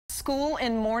school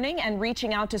in mourning and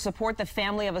reaching out to support the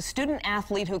family of a student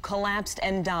athlete who collapsed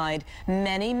and died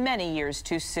many, many years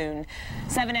too soon.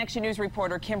 7 Action News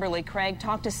reporter Kimberly Craig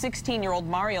talked to 16-year-old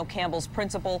Mario Campbell's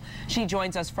principal. She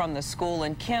joins us from the school.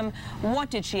 And Kim, what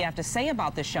did she have to say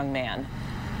about this young man?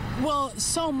 Well,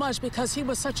 so much, because he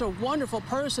was such a wonderful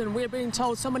person. We're being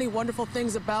told so many wonderful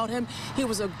things about him. He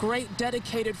was a great,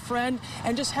 dedicated friend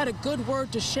and just had a good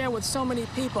word to share with so many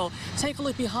people. Take a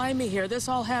look behind me here. This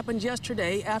all happened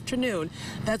yesterday afternoon.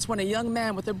 That's when a young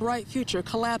man with a bright future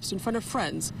collapsed in front of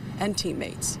friends and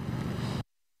teammates.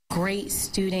 Great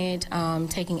student,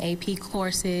 taking AP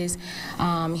courses.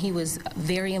 He was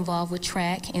very involved with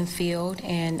track and field,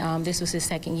 and this was his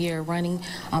second year running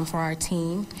for our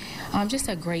team. Just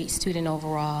a great student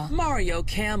overall. Mario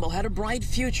Campbell had a bright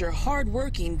future,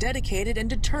 hardworking, dedicated, and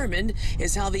determined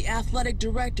is how the athletic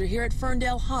director here at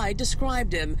Ferndale High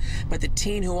described him. But the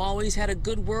teen, who always had a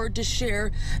good word to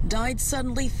share, died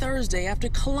suddenly Thursday after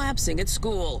collapsing at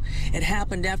school. It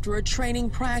happened after a training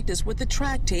practice with the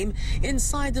track team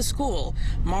inside the school.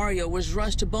 Mario was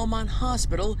rushed to Beaumont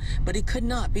Hospital, but he could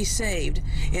not be saved.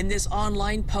 In this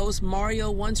online post,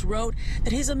 Mario once wrote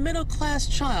that he's a middle-class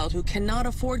child who cannot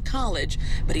afford college,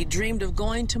 but he dreamed of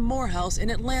going to Morehouse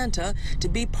in Atlanta to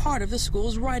be part of the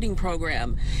school's writing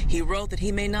program. He wrote that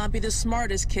he may not be the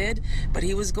smartest kid, but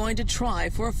he was going to try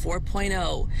for a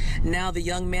 4.0. Now the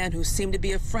young man, who seemed to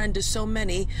be a friend to so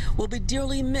many, will be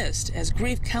dearly missed, as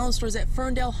grief counselors at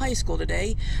Ferndale High School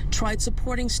today tried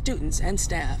supporting students and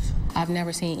staff. I've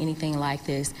never seen anything like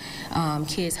this.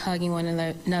 Kids hugging one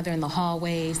another in the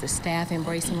hallways, the staff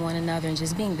embracing one another, and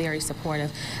just being very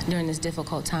supportive during this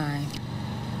difficult time.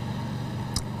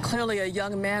 Clearly a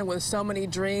young man with so many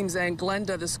dreams, and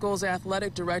Glenda, the school's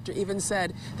athletic director, even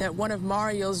said that one of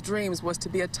Mario's dreams was to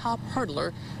be a top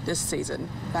hurdler this season.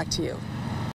 Back to you.